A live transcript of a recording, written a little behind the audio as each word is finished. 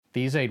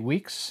These 8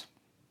 weeks,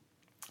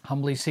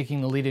 humbly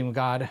seeking the leading of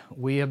God,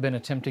 we have been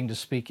attempting to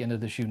speak into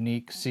this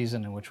unique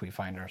season in which we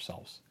find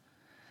ourselves.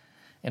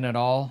 In it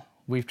all,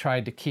 we've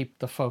tried to keep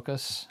the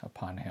focus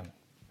upon Him.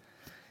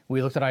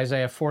 We looked at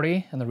Isaiah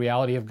 40 and the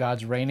reality of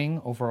God's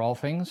reigning over all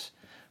things,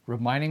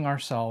 reminding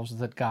ourselves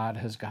that God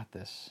has got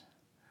this.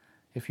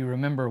 If you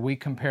remember, we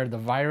compared the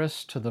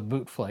virus to the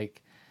boot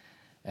flake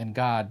and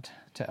God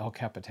to El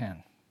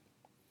Capitan.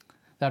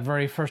 That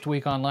very first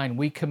week online,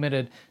 we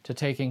committed to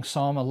taking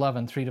Psalm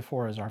 11,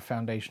 3-4 as our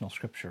foundational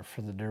scripture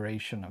for the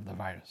duration of the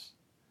virus,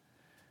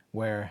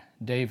 where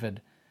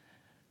David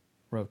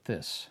wrote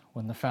this: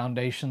 when the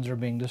foundations are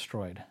being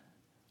destroyed,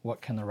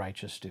 what can the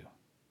righteous do?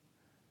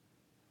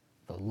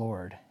 The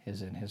Lord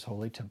is in His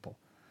holy temple.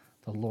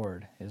 The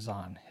Lord is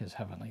on His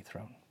heavenly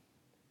throne.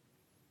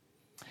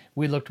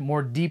 We looked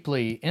more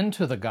deeply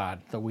into the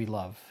God that we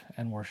love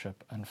and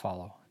worship and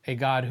follow, a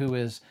God who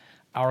is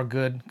our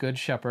good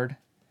shepherd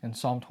in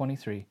Psalm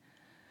 23,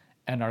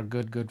 and our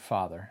good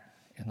Father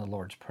in the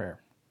Lord's Prayer.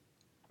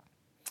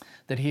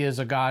 That He is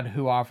a God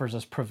who offers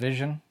us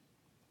provision,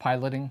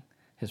 piloting,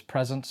 His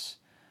presence,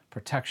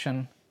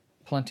 protection,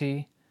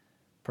 plenty,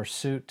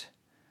 pursuit,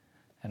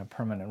 and a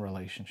permanent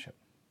relationship.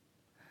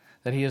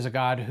 That He is a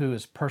God who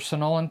is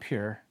personal and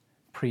pure,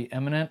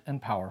 preeminent and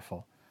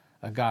powerful,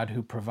 a God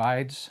who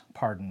provides,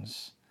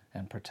 pardons,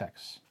 and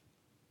protects.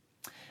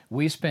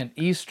 We spent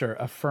Easter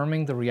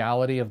affirming the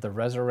reality of the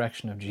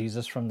resurrection of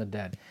Jesus from the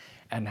dead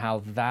and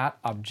how that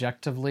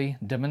objectively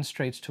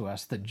demonstrates to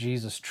us that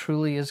Jesus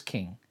truly is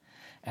King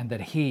and that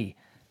He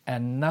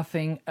and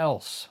nothing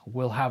else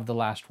will have the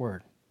last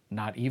word.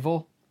 Not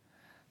evil,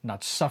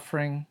 not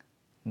suffering,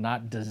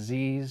 not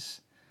disease,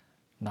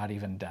 not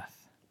even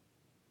death.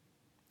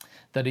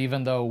 That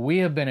even though we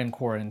have been in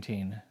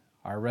quarantine,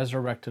 our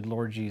resurrected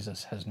Lord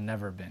Jesus has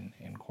never been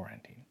in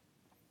quarantine.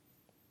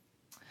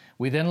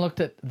 We then looked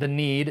at the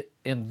need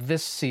in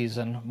this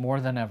season more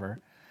than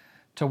ever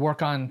to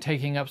work on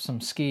taking up some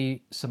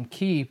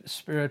key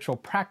spiritual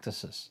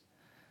practices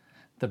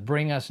that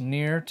bring us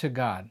near to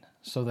God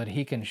so that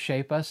He can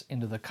shape us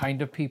into the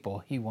kind of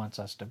people He wants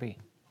us to be.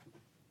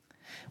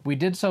 We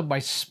did so by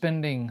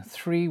spending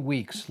 3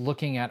 weeks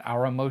looking at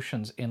our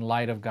emotions in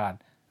light of God,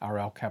 our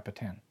El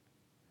Capitan.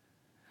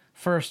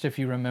 First, if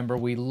you remember,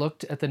 we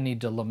looked at the need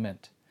to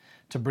lament,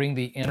 to bring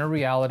the inner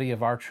reality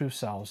of our true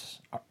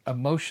selves, our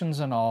emotions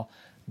and all,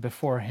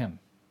 before Him,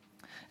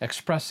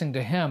 expressing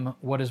to Him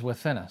what is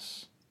within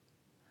us,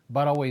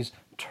 but always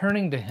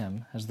turning to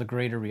Him as the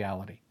greater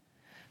reality,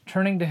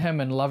 turning to Him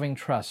in loving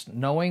trust,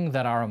 knowing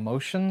that our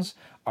emotions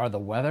are the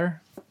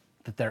weather,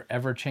 that they're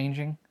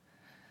ever-changing,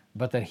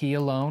 but that He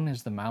alone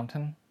is the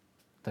mountain,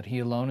 that He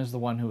alone is the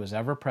one who is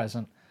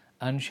ever-present,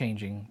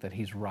 unchanging, that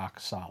He's rock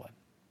solid.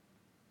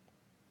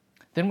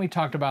 Then we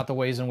talked about the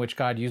ways in which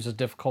God uses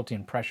difficulty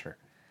and pressure,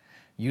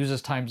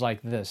 uses times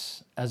like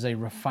this as a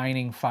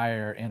refining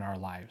fire in our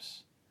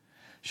lives,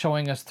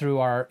 showing us through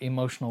our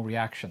emotional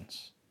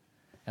reactions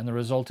and the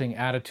resulting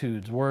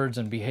attitudes, words,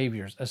 and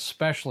behaviors,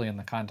 especially in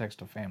the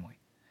context of family,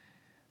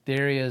 the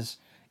areas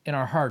in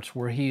our hearts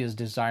where He is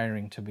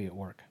desiring to be at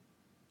work.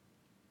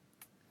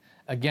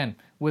 Again,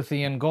 with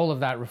the end goal of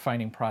that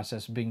refining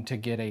process being to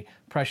get a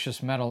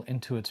precious metal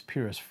into its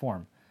purest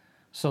form,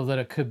 so that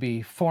it could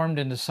be formed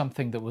into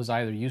something that was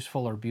either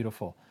useful or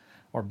beautiful,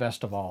 or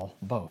best of all,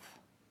 both.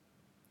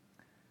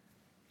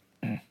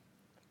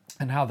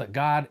 And how that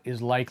God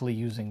is likely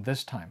using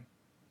this time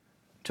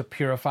to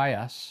purify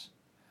us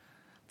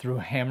through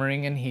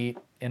hammering and heat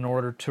in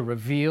order to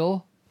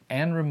reveal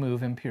and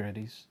remove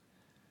impurities,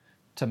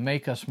 to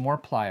make us more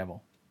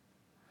pliable,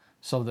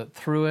 so that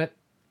through it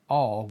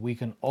all we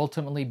can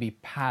ultimately be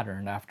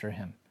patterned after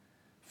Him,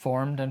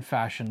 formed and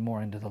fashioned more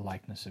into the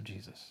likeness of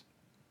Jesus,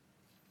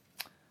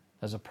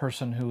 as a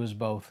person who is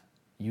both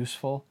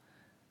useful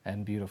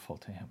and beautiful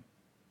to Him.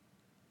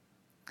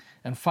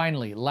 And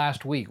finally,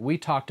 last week, we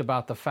talked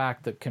about the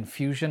fact that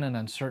confusion and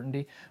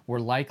uncertainty were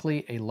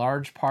likely a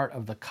large part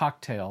of the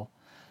cocktail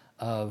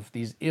of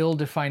these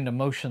ill-defined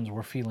emotions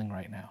we're feeling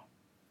right now.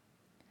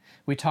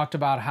 We talked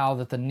about how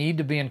that the need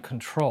to be in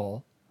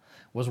control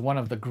was one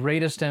of the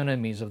greatest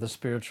enemies of the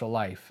spiritual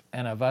life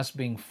and of us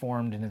being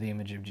formed into the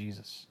image of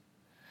Jesus.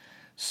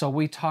 So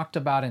we talked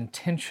about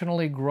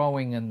intentionally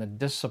growing in the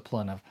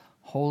discipline of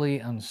holy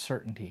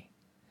uncertainty,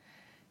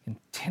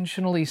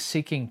 intentionally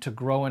seeking to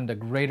grow into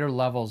greater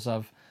levels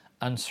of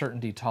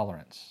uncertainty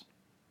tolerance.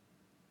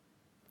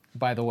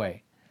 By the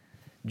way,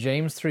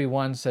 James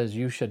 3:1 says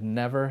you should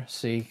never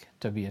seek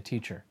to be a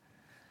teacher.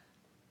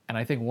 And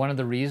I think one of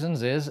the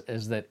reasons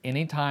is that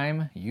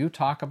anytime you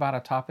talk about a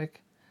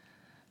topic,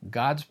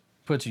 God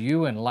puts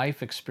you in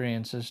life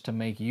experiences to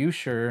make you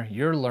sure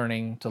you're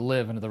learning to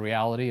live into the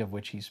reality of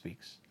which He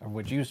speaks, or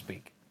which you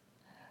speak.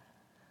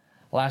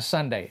 Last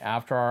Sunday,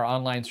 after our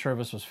online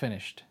service was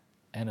finished,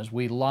 and as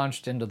we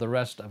launched into the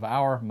rest of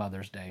our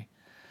Mother's Day,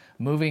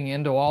 moving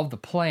into all the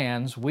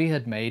plans we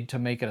had made to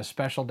make it a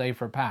special day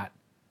for Pat,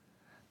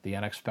 the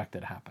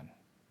unexpected happened.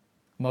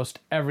 Most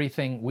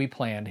everything we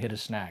planned hit a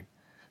snag.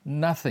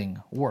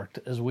 Nothing worked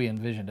as we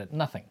envisioned it.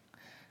 Nothing.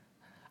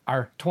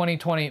 Our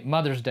 2020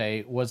 Mother's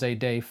Day was a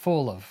day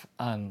full of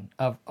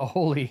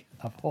holy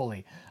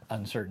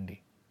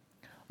uncertainty.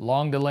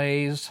 Long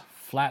delays,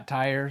 flat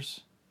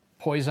tires,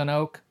 poison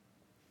oak,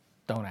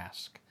 don't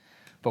ask.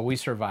 But we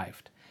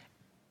survived.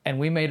 And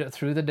we made it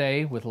through the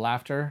day with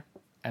laughter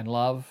and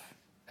love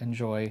and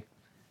joy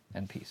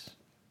and peace.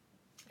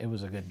 It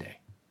was a good day.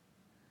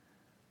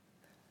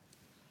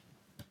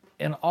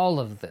 In all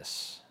of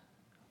this,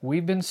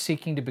 we've been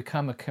seeking to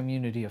become a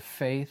community of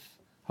faith,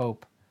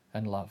 hope,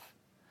 and love.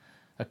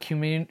 A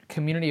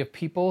community of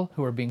people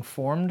who are being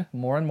formed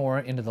more and more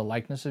into the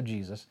likeness of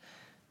Jesus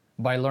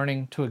by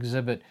learning to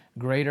exhibit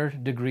greater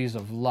degrees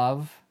of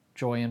love,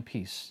 joy, and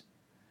peace,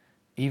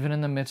 even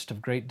in the midst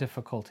of great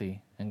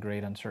difficulty and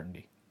great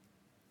uncertainty.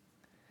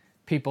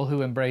 People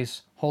who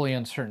embrace holy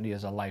uncertainty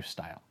as a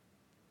lifestyle.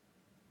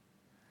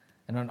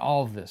 And in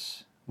all of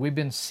this, we've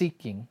been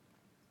seeking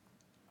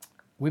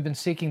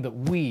that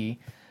we,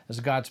 as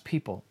God's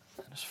people,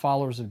 as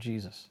followers of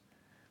Jesus,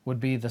 would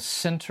be the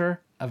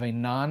center of a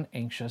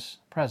non-anxious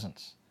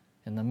presence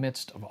in the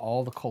midst of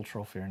all the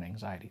cultural fear and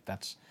anxiety.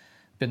 That's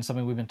been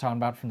something we've been talking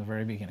about from the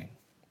very beginning,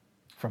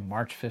 from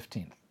March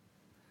 15th.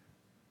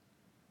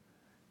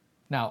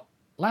 Now,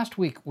 last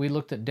week we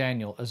looked at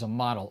Daniel as a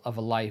model of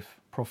a life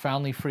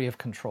profoundly free of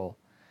control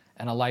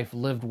and a life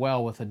lived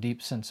well with a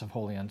deep sense of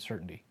holy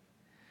uncertainty.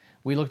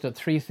 We looked at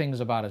three things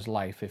about his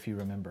life, if you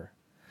remember.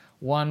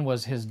 One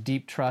was his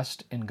deep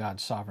trust in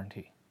God's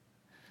sovereignty.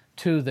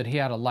 Two, that he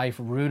had a life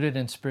rooted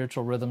in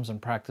spiritual rhythms and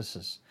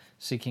practices,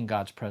 seeking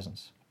God's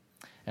presence.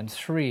 And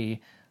three,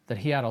 that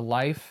he had a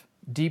life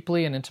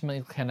deeply and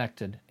intimately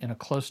connected in a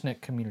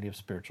close-knit community of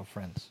spiritual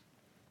friends.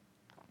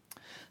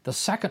 The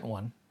second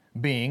one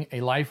being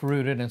a life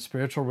rooted in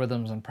spiritual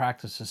rhythms and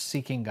practices,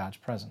 seeking God's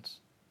presence.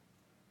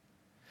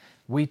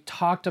 We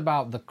talked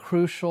about the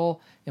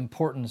crucial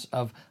importance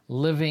of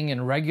living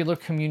in regular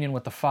communion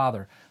with the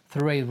Father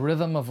through a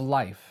rhythm of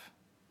life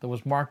that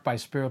was marked by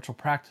spiritual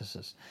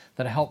practices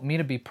that helped me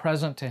to be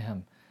present to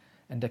Him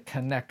and to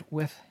connect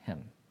with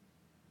Him.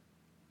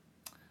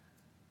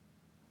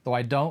 Though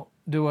I don't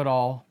do it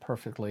all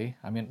perfectly,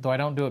 though I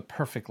don't do it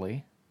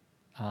perfectly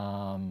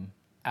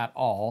at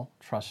all,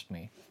 trust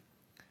me,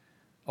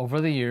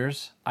 over the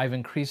years, I've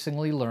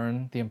increasingly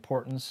learned the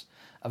importance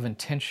of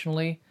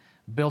intentionally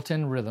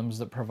built-in rhythms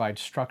that provide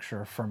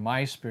structure for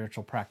my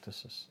spiritual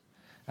practices.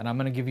 And I'm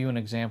going to give you an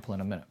example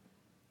in a minute.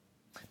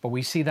 But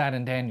we see that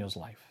in Daniel's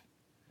life.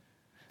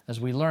 As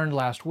we learned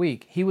last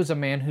week, he was a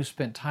man who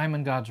spent time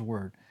in God's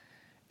Word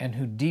and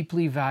who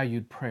deeply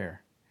valued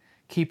prayer,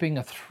 keeping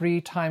a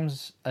 3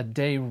 times a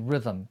day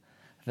rhythm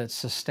that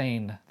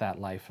sustained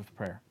that life of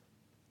prayer.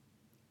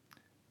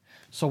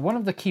 So one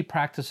of the key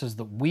practices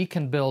that we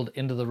can build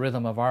into the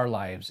rhythm of our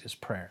lives is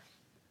prayer,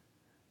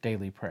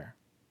 daily prayer.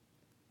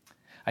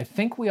 I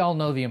think we all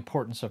know the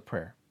importance of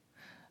prayer.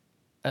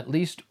 At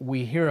least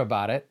we hear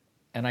about it,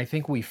 and I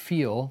think we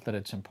feel that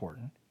it's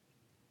important.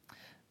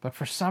 But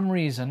for some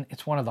reason,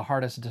 it's one of the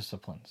hardest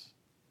disciplines.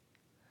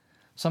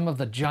 Some of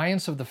the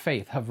giants of the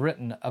faith have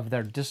written of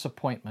their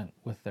disappointment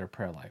with their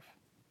prayer life.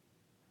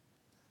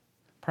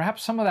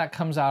 Perhaps some of that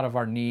comes out of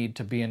our need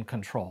to be in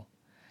control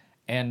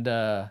and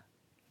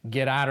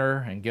get at her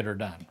and get her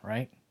done,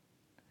 right?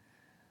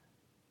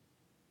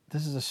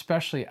 This is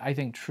especially, I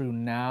think, true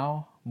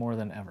now more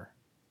than ever.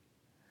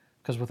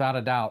 Because without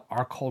a doubt,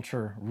 our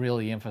culture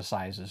really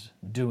emphasizes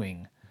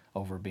doing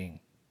over being.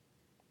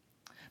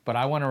 But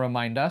I want to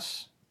remind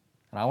us,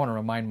 and I want to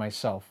remind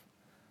myself,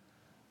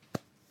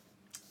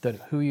 that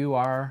who you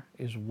are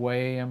is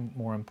way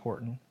more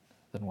important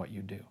than what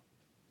you do.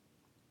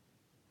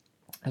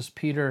 As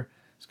Peter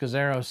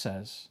Scazzero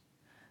says,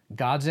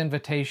 God's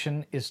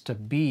invitation is to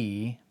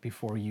be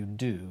before you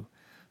do,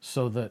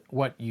 so that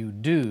what you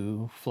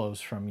do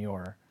flows from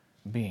your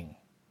being.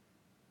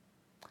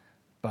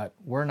 But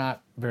we're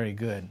not very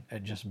good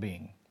at just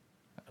being.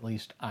 At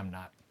least I'm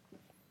not.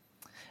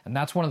 And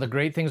that's one of the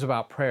great things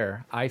about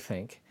prayer, I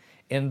think,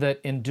 in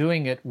that in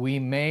doing it, we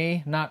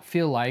may not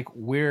feel like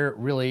we're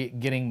really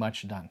getting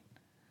much done.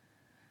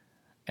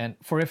 And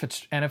if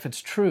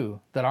it's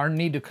true that our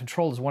need to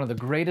control is one of the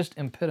greatest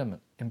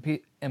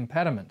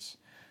impediments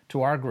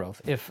to our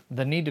growth, if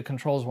the need to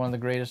control is one of the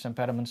greatest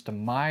impediments to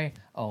my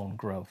own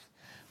growth,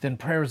 then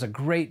prayer is a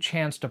great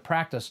chance to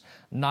practice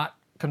not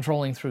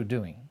controlling through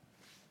doing.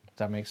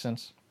 Does that make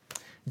sense?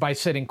 By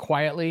sitting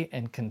quietly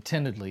and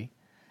contentedly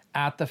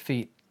at the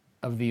feet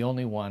of the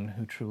only one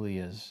who truly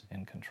is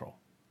in control.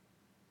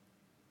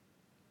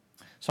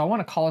 So I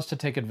want to call us to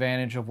take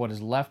advantage of what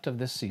is left of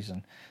this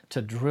season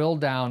to drill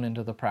down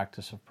into the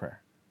practice of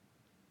prayer.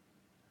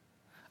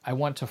 I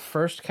want to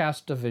first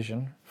cast a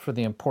vision for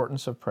the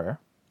importance of prayer,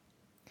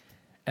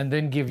 and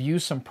then give you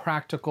some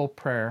practical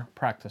prayer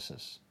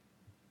practices.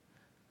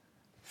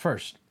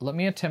 First, let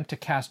me attempt to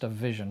cast a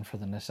vision for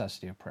the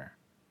necessity of prayer.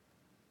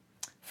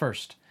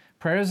 First,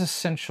 prayer is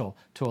essential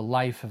to a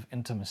life of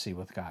intimacy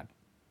with God.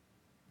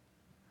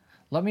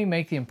 Let me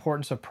make the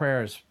importance of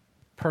prayer as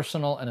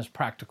personal and as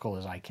practical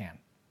as I can.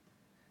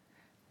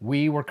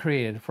 We were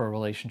created for a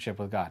relationship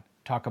with God.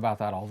 Talk about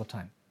that all the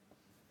time.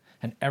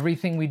 And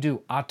everything we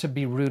do ought to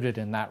be rooted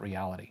in that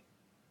reality.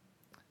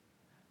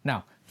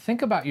 Now,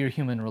 think about your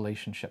human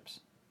relationships.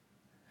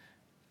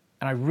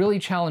 And I really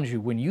challenge you,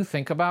 when you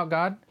think about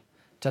God,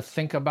 to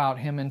think about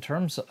Him in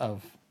terms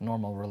of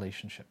normal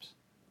relationships.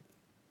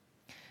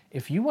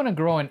 If you want to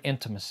grow in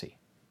intimacy,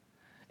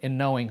 in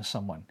knowing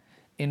someone,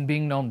 in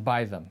being known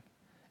by them,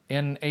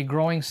 in a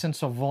growing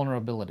sense of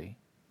vulnerability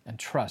and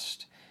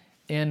trust,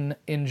 in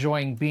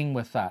enjoying being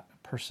with that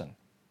person,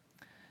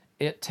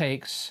 it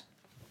takes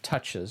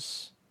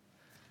touches,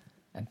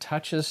 and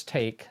touches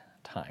take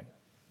time.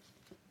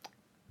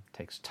 It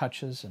takes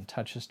touches, and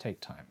touches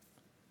take time.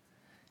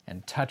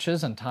 And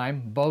touches and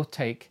time both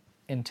take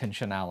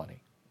intentionality.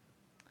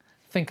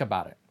 Think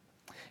about it.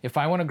 If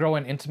I want to grow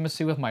in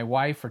intimacy with my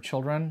wife or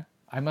children,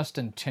 I must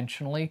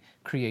intentionally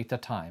create the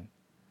time,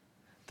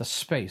 the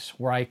space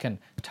where I can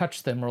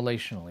touch them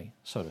relationally,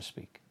 so to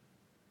speak.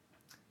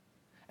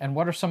 And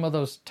what are some of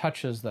those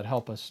touches that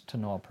help us to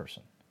know a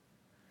person,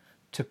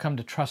 to come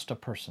to trust a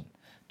person,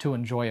 to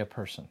enjoy a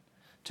person,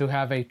 to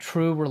have a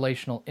true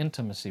relational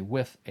intimacy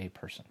with a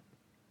person?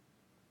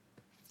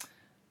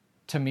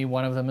 To me,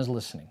 one of them is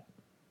listening,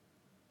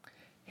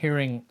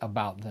 hearing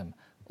about them,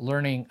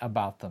 learning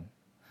about them,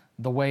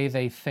 the way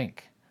they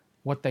think,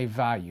 what they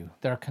value,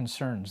 their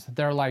concerns,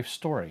 their life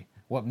story,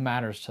 what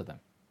matters to them.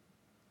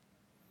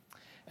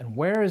 And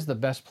where is the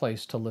best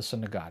place to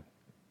listen to God,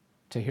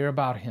 to hear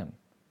about Him,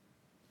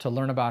 to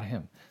learn about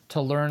Him, to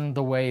learn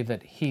the way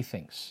that He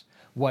thinks,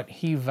 what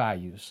He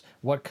values,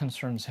 what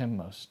concerns Him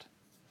most,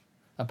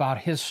 about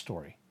His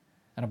story,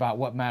 and about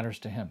what matters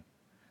to Him?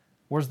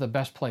 Where's the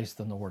best place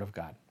than the Word of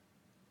God?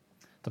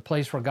 The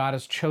place where God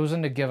has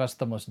chosen to give us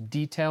the most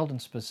detailed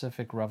and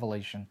specific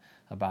revelation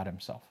about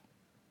Himself.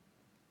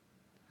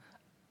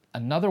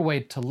 Another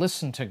way to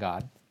listen to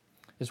God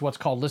is what's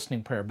called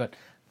listening prayer, but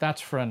that's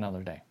for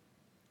another day.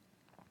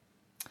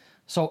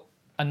 So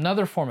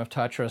another form of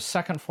touch, or a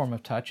second form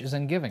of touch, is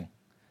in giving,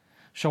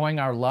 showing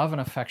our love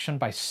and affection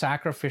by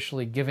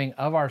sacrificially giving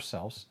of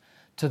ourselves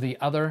to the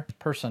other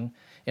person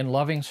in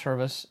loving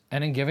service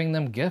and in giving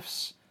them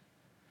gifts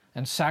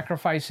and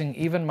sacrificing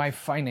even my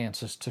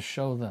finances to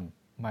show them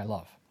my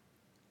love.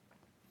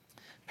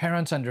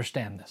 Parents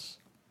understand this.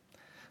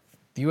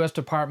 The U.S.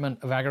 Department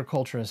of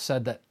Agriculture has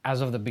said that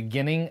as of the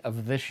beginning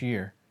of this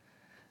year,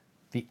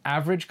 the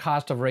average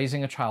cost of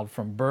raising a child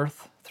from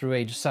birth through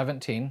age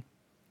 17,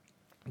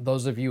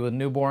 those of you with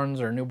newborns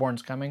or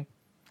newborns coming,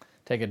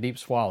 take a deep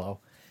swallow.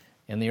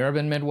 In the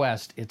urban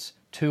Midwest, it's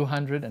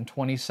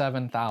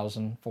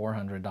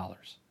 $227,400.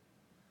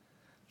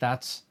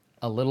 That's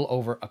a little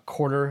over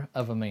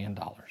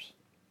 $250,000.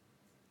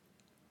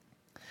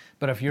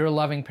 But if you're a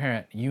loving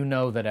parent, you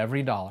know that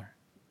every dollar,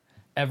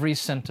 every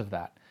cent of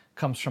that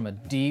comes from a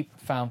deep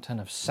fountain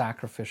of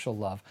sacrificial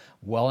love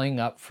welling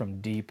up from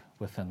deep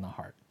within the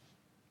heart.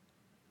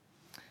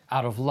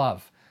 Out of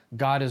love,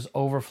 God is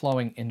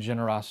overflowing in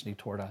generosity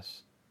toward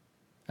us.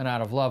 And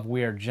out of love,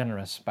 we are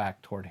generous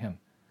back toward Him,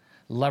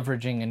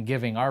 leveraging and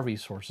giving our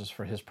resources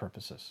for His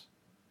purposes.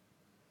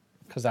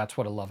 Because that's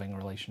what a loving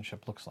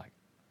relationship looks like.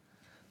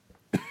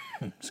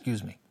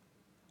 Excuse me.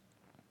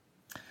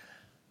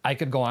 I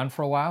could go on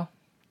for a while,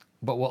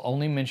 but we'll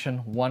only mention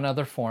one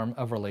other form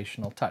of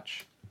relational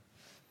touch: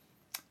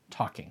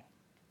 talking.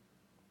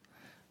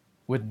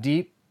 With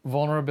deep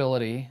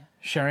vulnerability,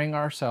 sharing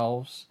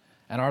ourselves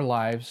and our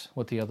lives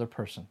with the other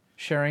person,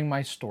 sharing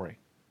my story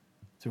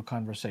through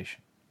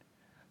conversation.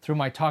 Through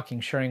my talking,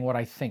 sharing what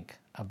I think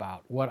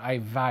about, what I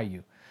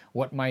value,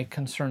 what my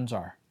concerns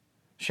are,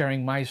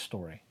 sharing my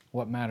story,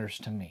 what matters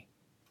to me,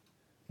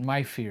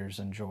 my fears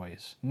and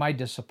joys, my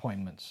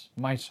disappointments,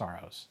 my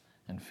sorrows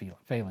and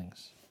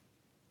failings.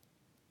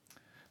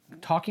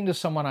 Talking to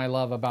someone I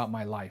love about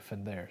my life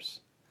and theirs.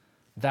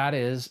 That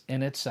is,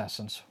 in its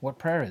essence, what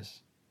prayer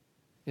is.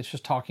 It's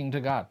just talking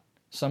to God,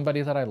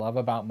 somebody that I love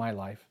about my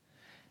life,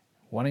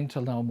 wanting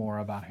to know more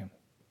about Him.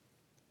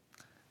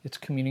 It's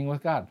communing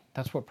with God.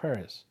 That's what prayer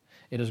is.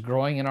 It is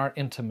growing in our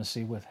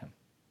intimacy with Him.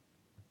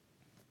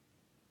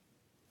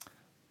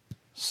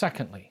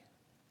 Secondly,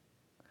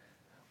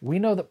 we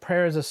know that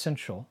prayer is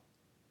essential,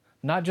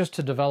 not just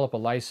to develop a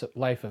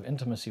life of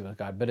intimacy with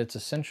God, but it's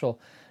essential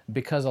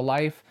because a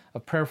life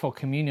of prayerful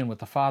communion with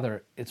the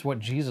Father, it's what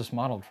Jesus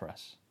modeled for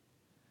us.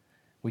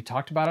 We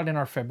talked about it in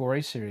our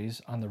February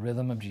series on the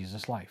rhythm of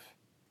Jesus' life.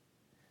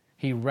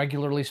 He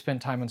regularly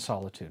spent time in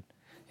solitude,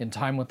 in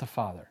time with the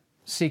Father,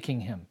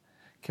 seeking Him,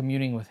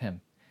 communing with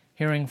Him,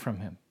 hearing from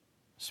Him,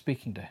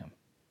 speaking to Him.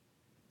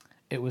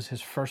 It was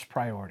His first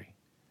priority.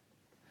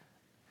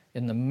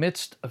 In the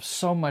midst of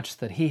so much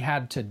that He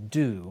had to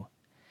do,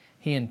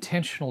 He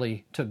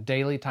intentionally took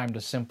daily time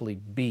to simply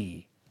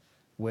be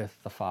with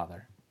the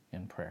Father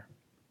in prayer.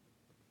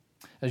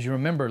 As you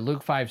remember,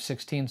 Luke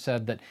 5:16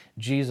 said that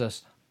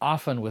Jesus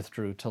often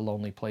withdrew to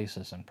lonely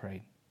places and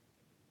prayed.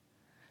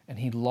 And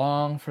He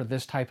longed for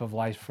this type of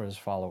life for His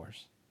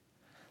followers.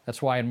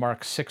 That's why in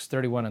Mark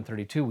 6:31 and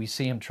 32, we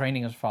see Him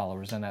training His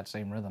followers in that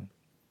same rhythm.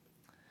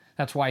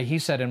 That's why He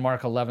said in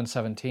Mark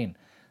 11:17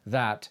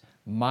 that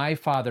my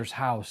Father's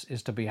house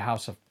is to be a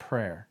house of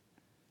prayer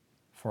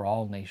for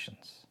all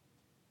nations.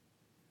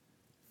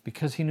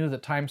 Because he knew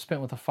that time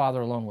spent with the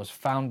Father alone was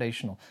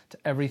foundational to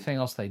everything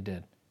else they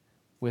did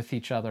with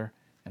each other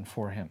and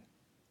for him.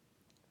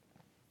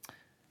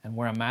 And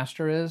where a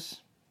master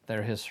is,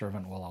 there his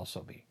servant will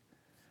also be.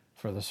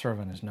 For the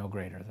servant is no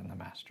greater than the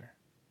master.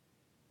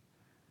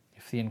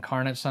 If the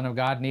incarnate Son of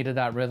God needed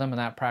that rhythm and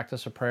that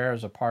practice of prayer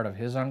as a part of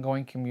his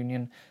ongoing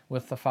communion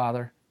with the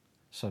Father,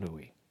 so do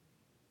we.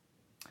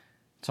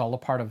 It's all a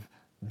part of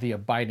the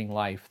abiding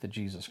life that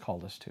Jesus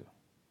called us to.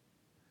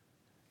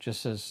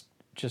 Just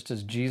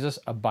as Jesus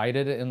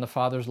abided in the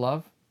Father's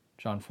love,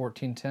 John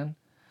 14:10,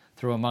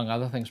 through, among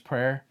other things,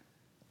 prayer,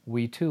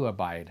 we too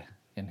abide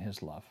in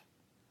his love,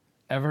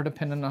 ever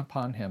dependent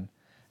upon him,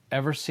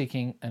 ever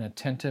seeking an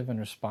attentive and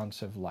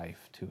responsive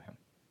life to him.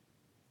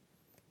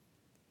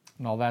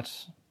 And all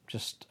that's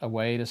just a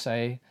way to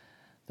say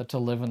that to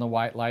live in the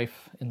white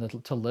life,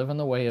 to live in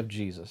the way of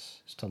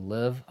Jesus, is to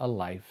live a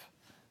life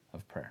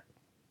of prayer.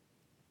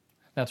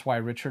 That's why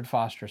Richard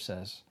Foster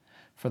says,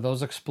 for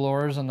those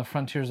explorers on the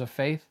frontiers of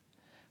faith,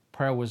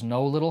 prayer was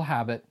no little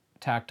habit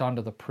tacked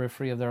onto the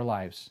periphery of their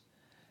lives.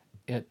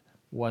 It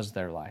was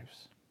their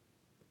lives.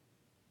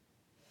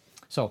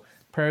 So,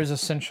 prayer is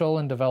essential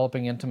in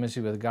developing intimacy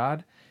with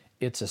God.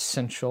 It's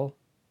essential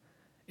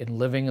in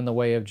living in the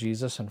way of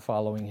Jesus and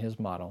following his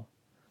model.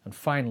 And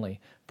finally,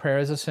 prayer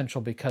is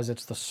essential because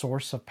it's the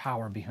source of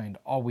power behind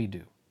all we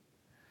do.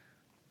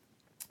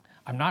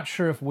 I'm not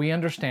sure if we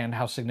understand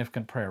how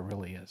significant prayer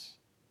really is.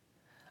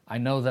 I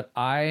know that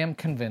I am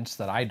convinced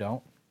that I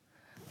don't.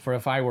 For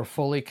if I were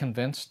fully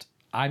convinced,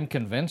 I'm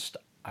convinced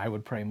I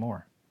would pray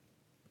more.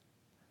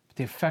 But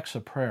the effects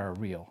of prayer are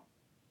real.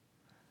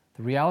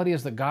 The reality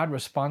is that God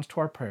responds to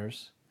our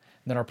prayers,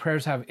 and that our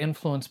prayers have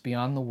influence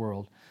beyond the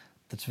world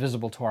that's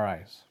visible to our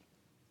eyes.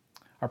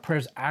 Our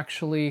prayers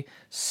actually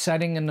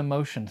setting into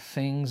motion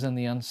things in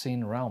the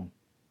unseen realm.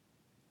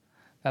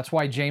 That's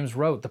why James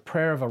wrote, the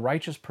prayer of a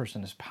righteous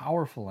person is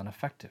powerful and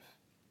effective.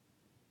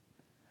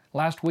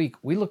 Last week,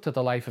 we looked at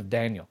the life of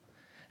Daniel.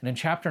 And in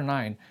chapter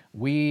 9,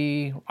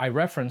 I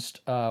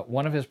referenced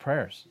one of his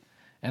prayers.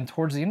 And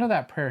towards the end of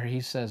that prayer, he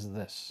says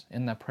this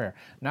in that prayer,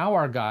 now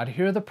our God,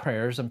 hear the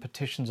prayers and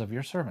petitions of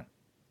your servant.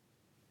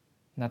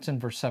 And that's in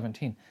verse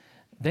 17.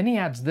 Then he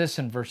adds this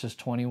in verses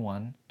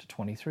 21 to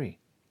 23.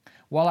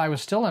 While I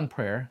was still in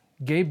prayer,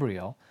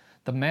 Gabriel,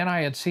 the man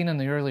I had seen in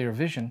the earlier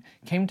vision,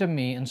 came to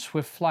me in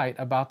swift flight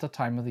about the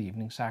time of the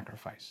evening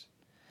sacrifice.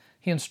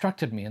 He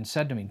instructed me and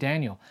said to me,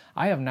 Daniel,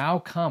 I have now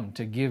come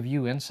to give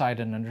you insight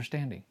and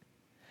understanding.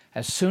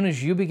 As soon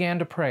as you began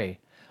to pray,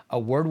 a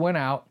word went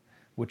out,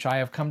 which I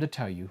have come to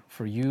tell you,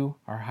 for you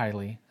are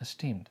highly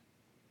esteemed.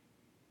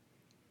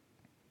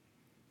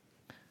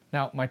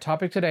 Now, my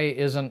topic today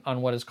isn't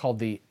on what is called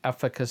the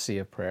efficacy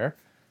of prayer,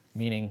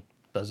 meaning,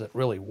 does it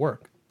really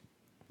work?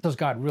 Does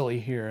God really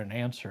hear and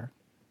answer?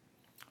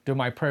 Do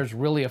my prayers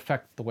really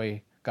affect the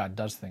way God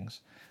does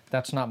things?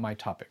 That's not my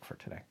topic for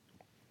today.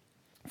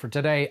 For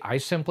today, I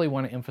simply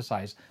want to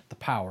emphasize the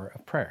power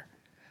of prayer,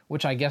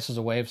 which I guess is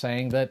a way of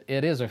saying that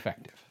it is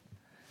effective.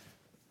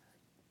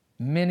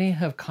 Many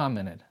have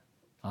commented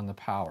on the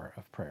power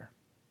of prayer.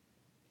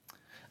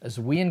 As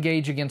we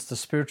engage against the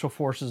spiritual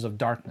forces of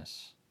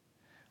darkness,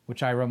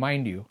 which I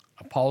remind you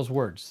of Paul's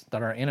words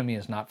that our enemy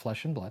is not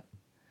flesh and blood,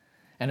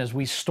 and as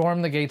we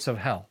storm the gates of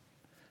hell,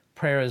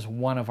 prayer is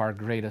one of our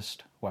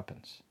greatest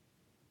weapons.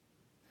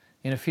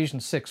 In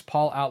Ephesians 6,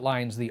 Paul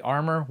outlines the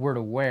armor we're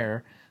to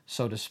wear,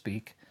 so to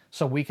speak,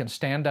 so we can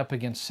stand up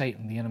against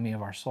Satan, the enemy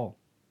of our soul.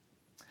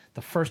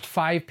 The first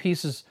 5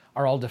 pieces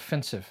are all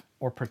defensive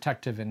or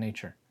protective in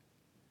nature.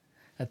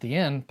 At the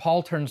end,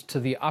 Paul turns to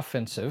the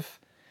offensive,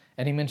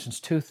 and he mentions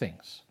 2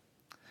 things.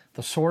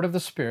 The sword of the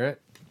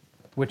Spirit,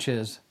 which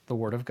is the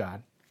Word of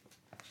God,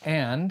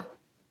 and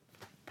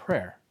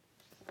prayer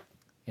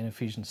in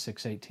Ephesians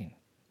 6:18.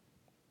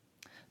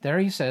 There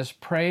he says,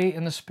 pray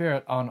in the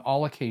Spirit on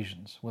all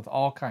occasions with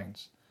all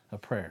kinds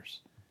of prayers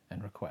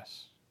and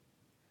requests.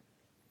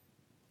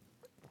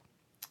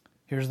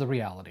 Here's the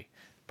reality.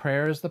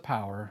 Prayer is the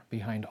power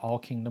behind all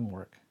kingdom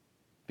work,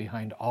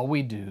 behind all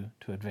we do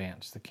to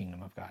advance the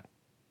kingdom of God.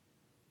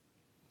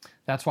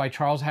 That's why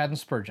Charles Haddon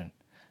Spurgeon,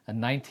 a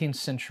 19th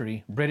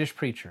century British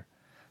preacher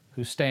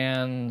who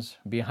stands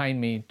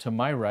behind me to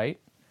my right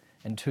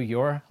and to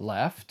your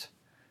left,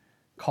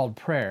 called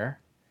prayer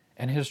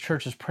and his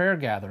church's prayer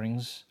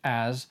gatherings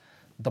as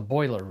the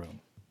boiler room.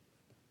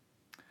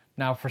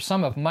 Now, for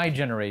some of my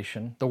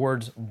generation, the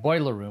words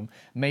boiler room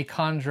may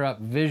conjure up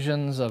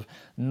visions of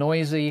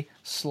noisy,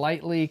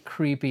 slightly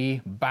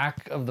creepy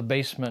back of the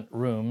basement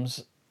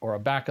rooms, or a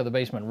back of the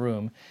basement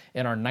room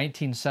in our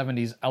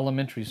 1970s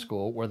elementary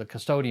school where the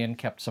custodian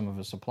kept some of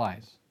his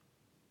supplies.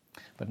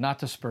 But not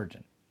to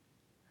Spurgeon.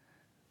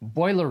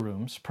 Boiler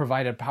rooms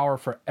provided power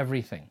for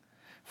everything,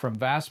 from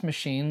vast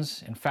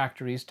machines in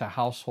factories to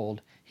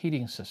household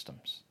heating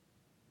systems.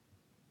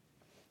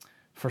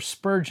 For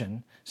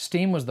Spurgeon,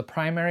 steam was the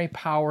primary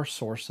power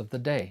source of the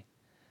day,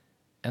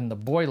 and the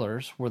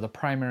boilers were the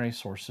primary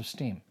source of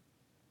steam.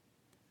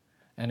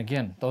 And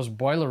again, those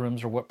boiler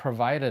rooms are what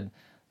provided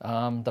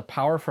the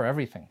power for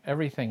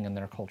everything in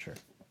their culture.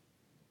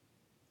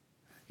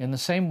 In the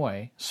same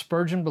way,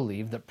 Spurgeon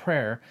believed that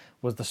prayer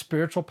was the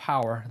spiritual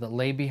power that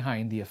lay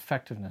behind the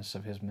effectiveness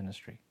of his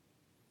ministry.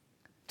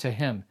 To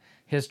him,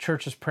 his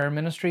church's prayer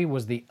ministry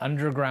was the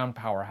underground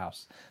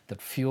powerhouse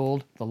that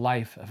fueled the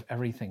life of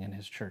everything in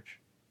his church.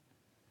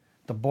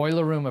 The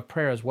boiler room of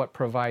prayer is what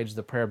provides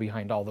the prayer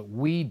behind all that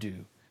we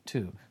do,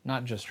 too,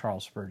 not just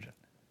Charles Spurgeon.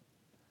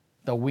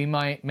 Though we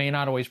may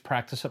not always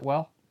practice it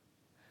well,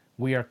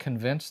 we are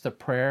convinced that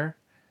prayer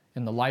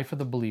in the life of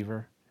the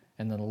believer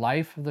and in the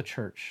life of the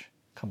church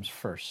comes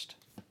first,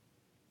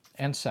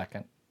 and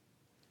second,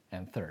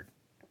 and third.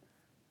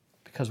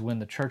 Because when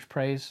the church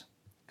prays,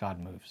 God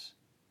moves.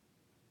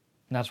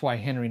 And that's why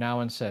Henry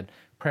Nouwen said,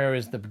 prayer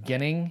is the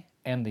beginning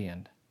and the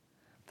end,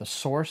 the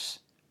source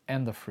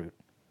and the fruit,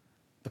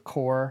 the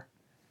core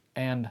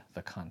and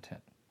the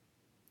content.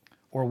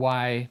 Or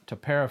why, to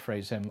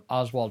paraphrase him,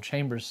 Oswald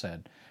Chambers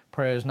said,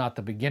 prayer is not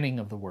the beginning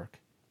of the work,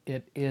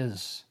 it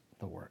is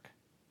the work.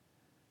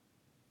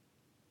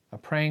 A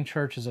praying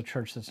church is a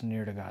church that's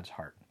near to God's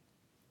heart.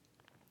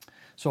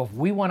 So if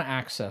we want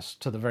access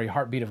to the very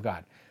heartbeat of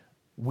God,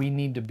 we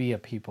need to be a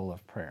people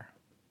of prayer.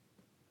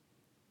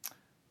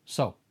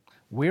 So,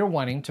 we're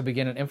wanting to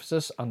begin an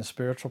emphasis on the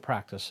spiritual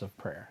practice of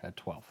prayer at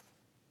 12th.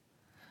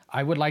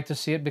 I would like to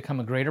see it become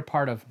a greater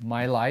part of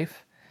my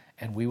life,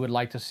 and we would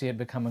like to see it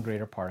become a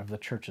greater part of the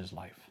church's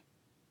life.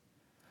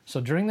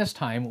 So during this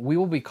time, we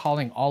will be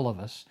calling all of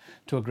us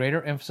to a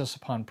greater emphasis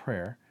upon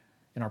prayer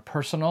in our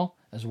personal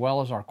as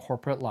well as our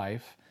corporate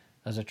life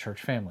as a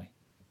church family.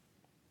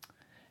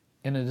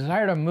 In a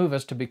desire to move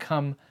us to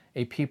become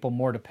a people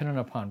more dependent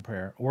upon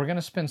prayer, we're going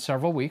to spend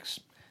several weeks,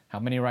 how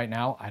many right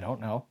now, I don't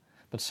know,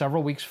 but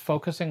several weeks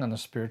focusing on the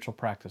spiritual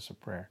practice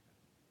of prayer.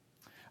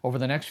 Over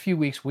the next few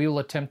weeks, we will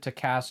attempt to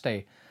cast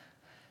a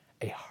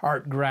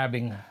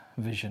heart-grabbing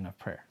vision of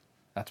prayer.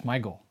 That's my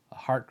goal, a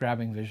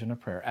heart-grabbing vision of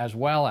prayer, as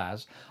well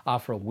as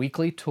offer a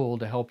weekly tool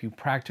to help you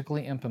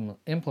practically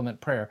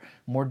implement prayer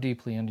more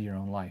deeply into your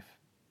own life.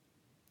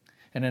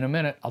 And in a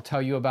minute, I'll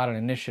tell you about an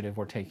initiative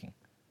we're taking.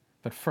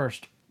 But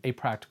first, a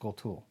practical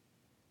tool.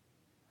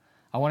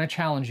 I want to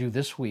challenge you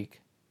this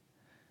week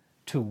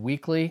to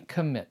weekly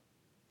commit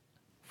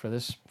for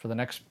the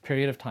next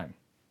period of time,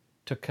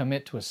 to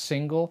commit to a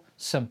single,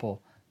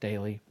 simple,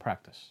 daily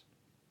practice.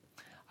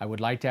 I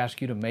would like to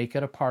ask you to make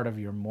it a part of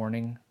your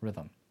morning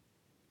rhythm.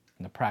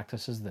 And the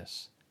practice is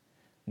this: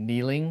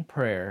 kneeling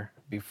prayer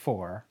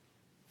before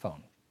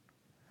phone.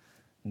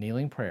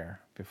 Kneeling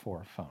prayer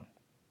before phone.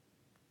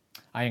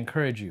 I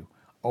encourage you,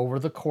 over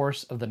the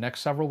course of the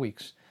next several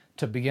weeks,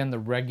 to begin the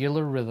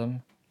regular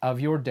rhythm of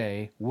your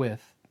day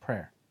with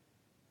prayer.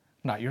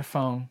 Not your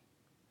phone,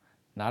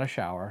 not a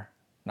shower,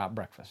 not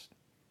breakfast,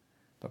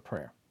 but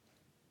prayer.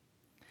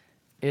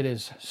 It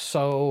is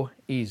so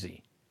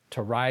easy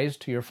to rise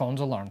to your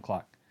phone's alarm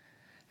clock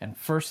and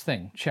first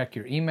thing check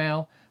your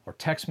email or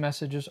text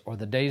messages or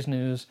the day's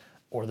news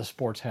or the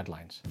sports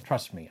headlines.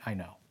 Trust me, I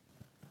know.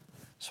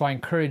 So I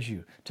encourage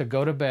you to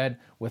go to bed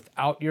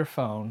without your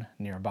phone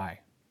nearby.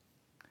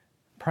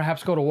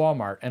 Perhaps go to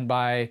Walmart and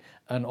buy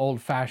an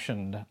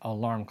old-fashioned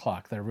alarm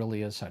clock. There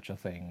really is such a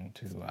thing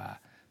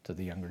to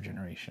the younger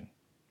generation.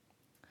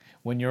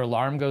 When your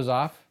alarm goes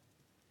off,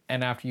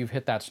 and after you've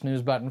hit that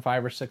snooze button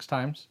 5 or 6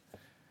 times,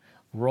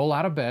 roll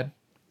out of bed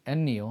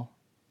and kneel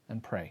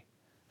and pray.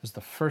 It's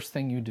the first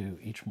thing you do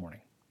each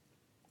morning.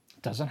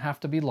 It doesn't have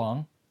to be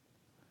long,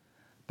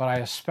 but I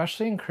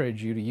especially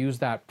encourage you to use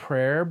that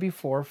prayer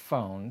before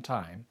phone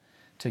time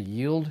to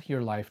yield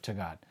your life to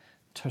God,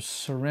 to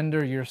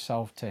surrender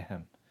yourself to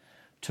Him,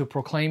 to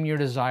proclaim your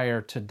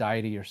desire to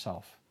die to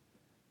yourself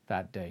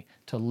that day,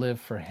 to live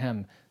for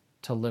Him,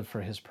 to live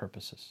for His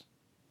purposes.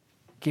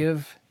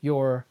 Give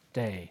your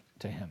day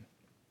to Him.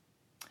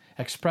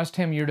 Express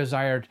to Him your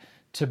desire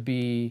to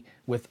be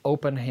with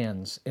open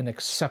hands in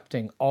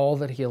accepting all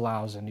that He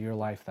allows into your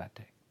life that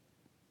day.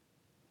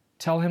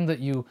 Tell Him that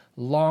you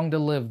long to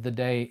live the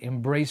day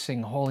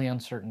embracing holy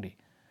uncertainty,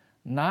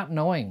 not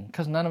knowing,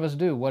 because none of us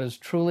do, what is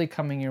truly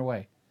coming your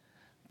way,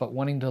 but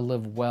wanting to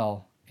live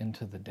well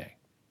into the day.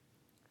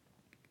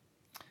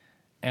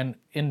 And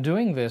in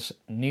doing this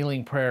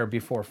kneeling prayer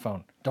before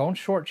phone, don't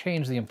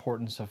shortchange the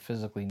importance of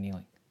physically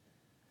kneeling.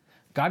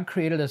 God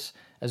created us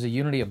as a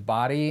unity of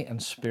body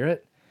and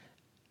spirit,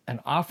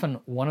 and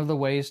often one of the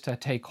ways to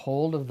take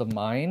hold of the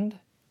mind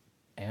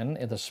and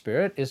the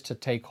spirit is to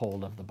take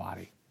hold of the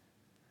body.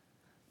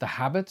 The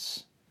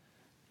habits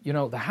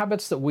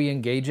that we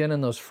engage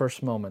in those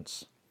first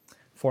moments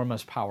form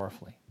us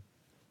powerfully.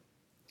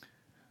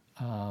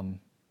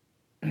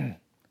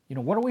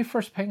 What are we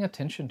first paying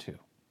attention to?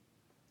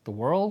 The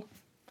world,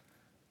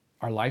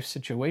 our life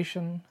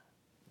situation,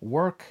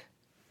 work,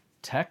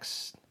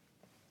 text,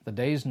 the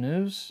day's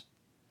news,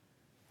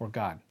 or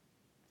God?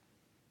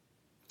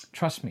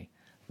 Trust me,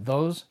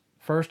 those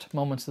first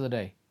moments of the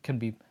day can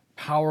be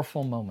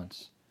powerful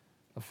moments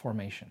of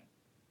formation.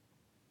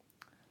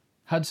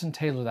 Hudson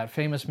Taylor, that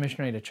famous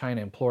missionary to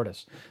China, implored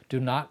us, do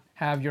not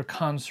have your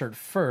concert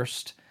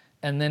first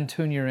and then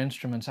tune your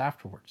instruments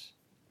afterwards.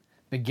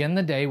 Begin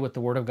the day with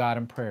the Word of God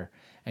and prayer,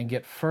 and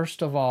get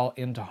first of all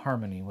into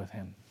harmony with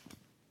Him.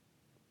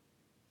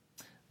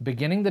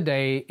 Beginning the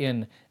day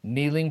in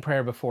kneeling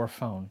prayer before a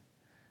phone,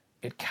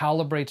 it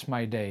calibrates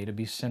my day to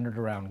be centered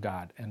around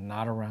God and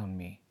not around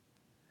me,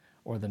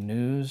 or the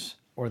news,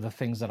 or the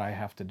things that I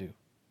have to do.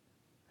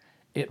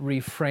 It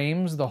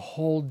reframes the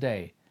whole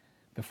day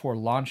before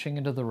launching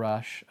into the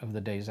rush of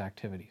the day's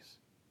activities.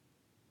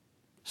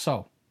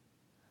 So,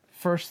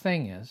 first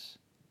thing is,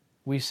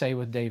 we say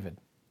with David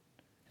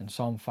in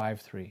Psalm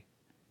 5:3,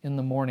 "In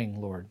the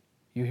morning, Lord,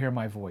 you hear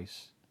my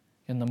voice.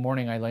 In the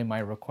morning I lay my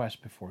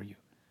request before you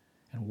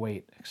and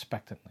wait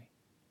expectantly."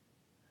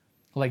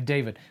 Like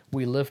David,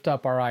 we lift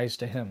up our eyes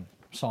to Him,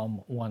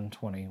 Psalm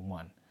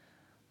 121,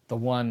 the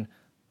one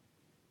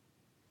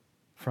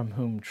from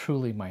whom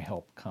truly my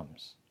help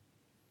comes.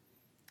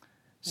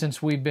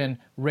 Since we've been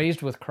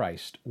raised with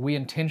Christ, we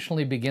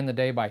intentionally begin the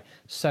day by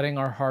setting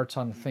our hearts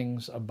on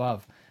things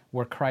above,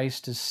 where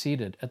Christ is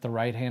seated at the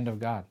right hand of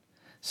God,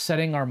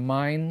 setting our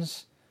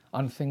minds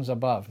on things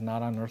above,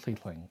 not on earthly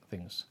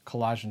things.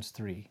 Colossians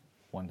 3,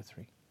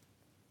 1-3.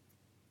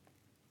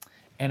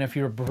 And if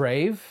you're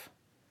brave,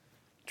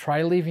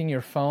 try leaving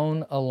your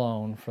phone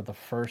alone for the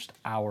first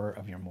hour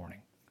of your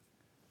morning.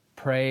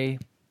 Pray,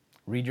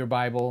 read your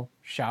Bible,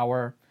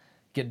 shower,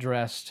 get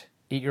dressed,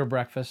 eat your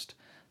breakfast,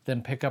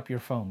 then pick up your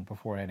phone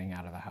before heading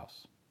out of the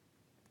house.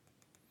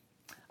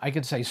 I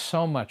could say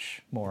so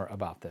much more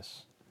about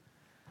this.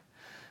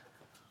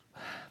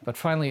 But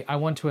finally, I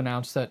want to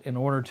announce that in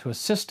order to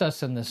assist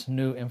us in this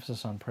new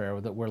emphasis on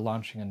prayer, that we're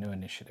launching a new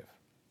initiative.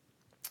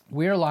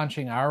 We are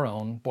launching our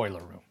own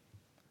boiler room.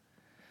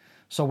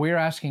 So we're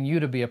asking you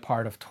to be a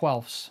part of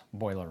 12th's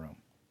boiler room.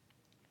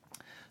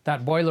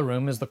 That boiler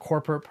room is the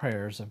corporate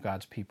prayers of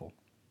God's people.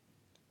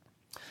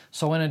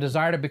 So in a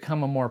desire to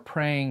become a more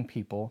praying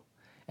people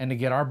and to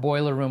get our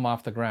boiler room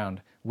off the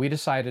ground, we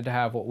decided to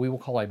have what we will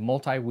call a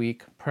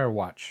multi-week prayer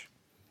watch.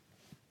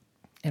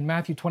 In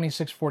Matthew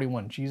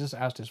 26:41, Jesus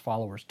asked His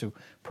followers to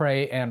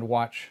pray and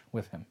watch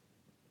with Him.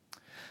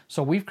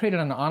 So we've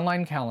created an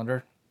online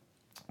calendar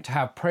to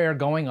have prayer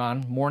going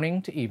on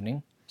morning to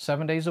evening,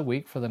 7 days a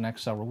week for the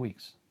next several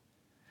weeks.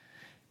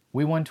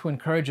 We want to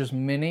encourage as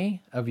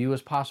many of you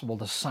as possible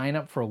to sign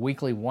up for a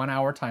weekly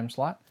 1-hour time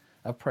slot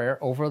of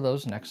prayer over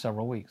those next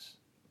several weeks.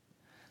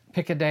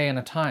 Pick a day and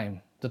a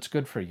time that's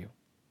good for you.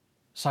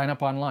 Sign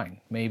up online,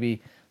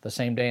 maybe the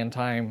same day and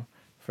time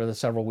for the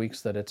several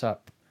weeks that it's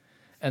up,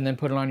 and then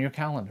put it on your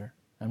calendar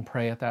and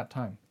pray at that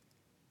time.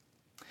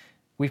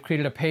 We've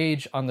created a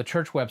page on the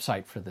church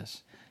website for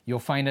this. You'll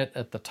find it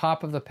at the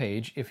top of the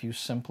page if you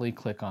simply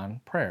click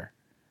on prayer.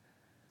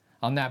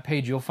 On that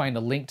page, you'll find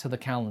a link to the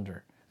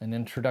calendar, an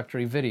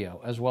introductory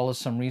video, as well as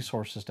some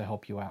resources to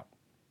help you out.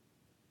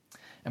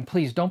 And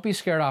please don't be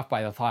scared off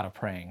by the thought of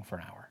praying for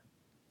an hour.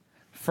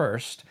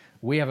 First,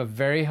 we have a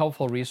very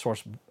helpful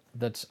resource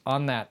that's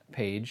on that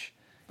page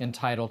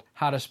entitled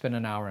How to Spend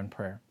an Hour in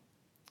Prayer.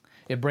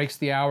 It breaks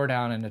the hour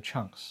down into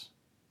chunks.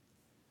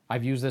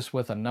 I've used this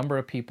with a number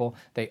of people.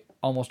 They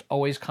almost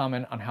always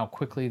comment on how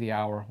quickly the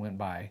hour went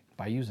by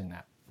using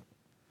that.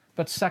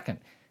 But second,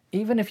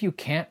 even if you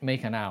can't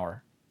make an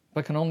hour,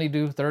 but can only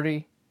do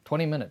 30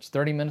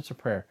 minutes of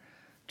prayer,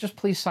 just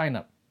please sign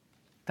up.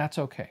 That's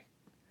okay.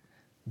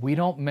 We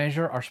don't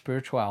measure our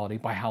spirituality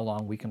by how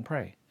long we can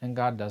pray, and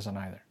God doesn't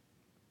either.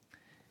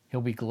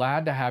 He'll be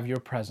glad to have your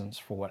presence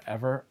for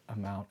whatever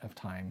amount of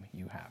time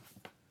you have.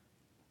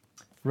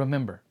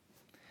 Remember,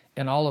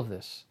 in all of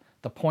this,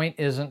 the point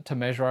isn't to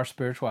measure our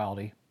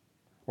spirituality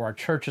or our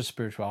church's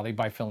spirituality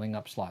by filling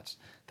up slots.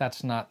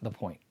 That's not the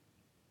point.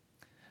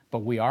 But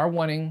we are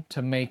wanting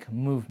to make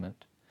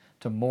movement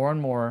to more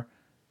and more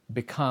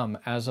become,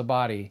 as a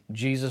body,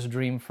 Jesus'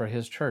 dream for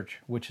His church,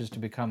 which is to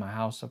become a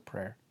house of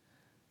prayer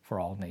for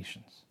all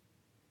nations.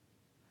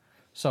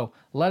 So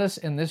let us,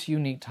 in this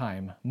unique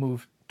time,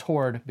 move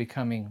toward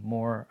becoming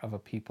more of a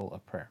people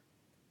of prayer.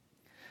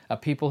 A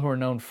people who are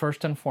known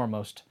first and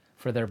foremost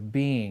for their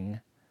being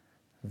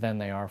than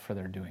they are for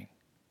their doing.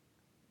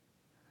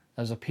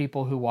 As a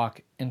people who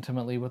walk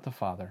intimately with the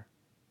Father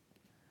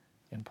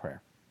in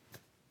prayer.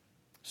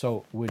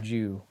 So would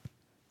you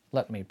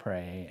let me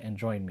pray and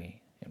join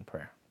me in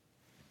prayer?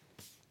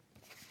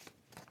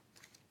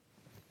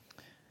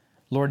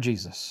 Lord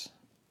Jesus,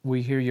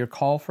 we hear your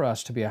call for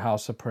us to be a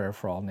house of prayer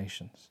for all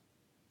nations.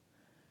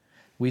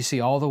 We see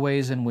all the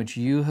ways in which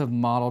you have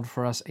modeled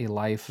for us a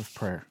life of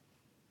prayer.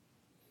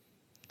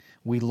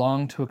 We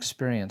long to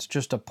experience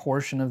just a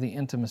portion of the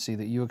intimacy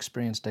that you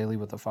experience daily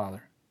with the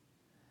Father.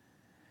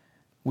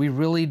 We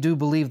really do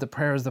believe that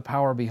prayer is the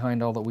power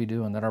behind all that we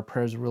do and that our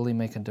prayers really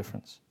make a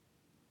difference.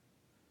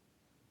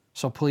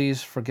 So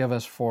please forgive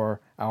us for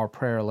our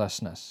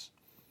prayerlessness.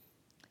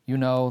 You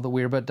know that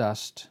we are but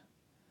dust,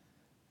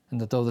 and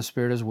that though the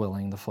Spirit is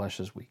willing, the flesh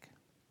is weak.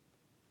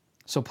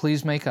 So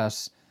please make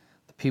us,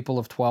 the people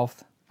of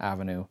 12th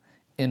Avenue,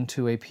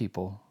 into a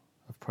people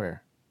of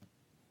prayer.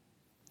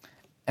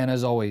 And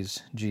as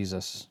always,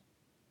 Jesus,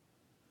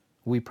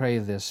 we pray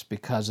this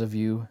because of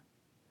you,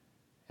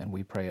 and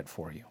we pray it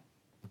for you.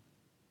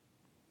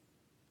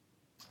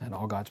 And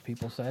all God's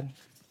people said,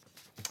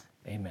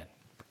 amen.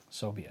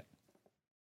 So be it.